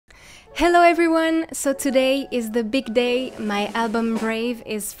Hello everyone! So today is the big day. My album Brave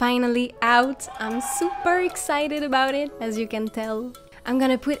is finally out. I'm super excited about it, as you can tell. I'm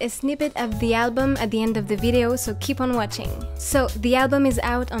gonna put a snippet of the album at the end of the video, so keep on watching. So the album is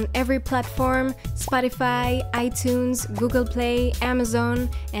out on every platform: Spotify, iTunes, Google Play, Amazon,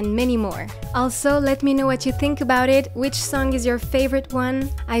 and many more. Also, let me know what you think about it. Which song is your favorite one?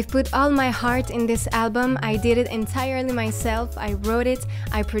 I've put all my heart in this album. I did it entirely myself. I wrote it,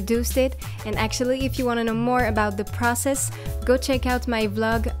 I produced it, and actually if you want to know more about the process, go check out my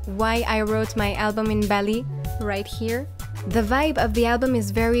vlog, Why I Wrote My Album in Bali, right here. The vibe of the album is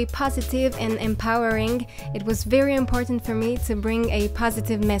very positive and empowering. It was very important for me to bring a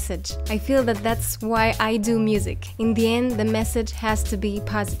positive message. I feel that that's why I do music. In the end, the message has to be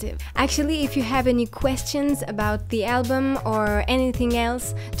positive. Actually, if you have any questions about the album or anything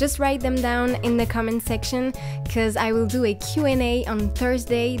else, just write them down in the comment section, because I will do a Q&A on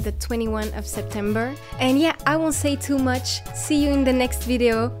Thursday, the 21st of September. And yeah, I won't say too much. See you in the next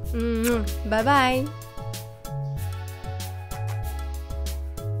video. Bye bye!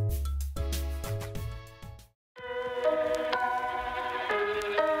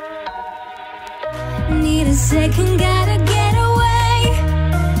 Need a second, gotta get away.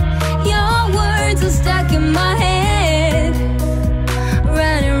 Your words are stuck in my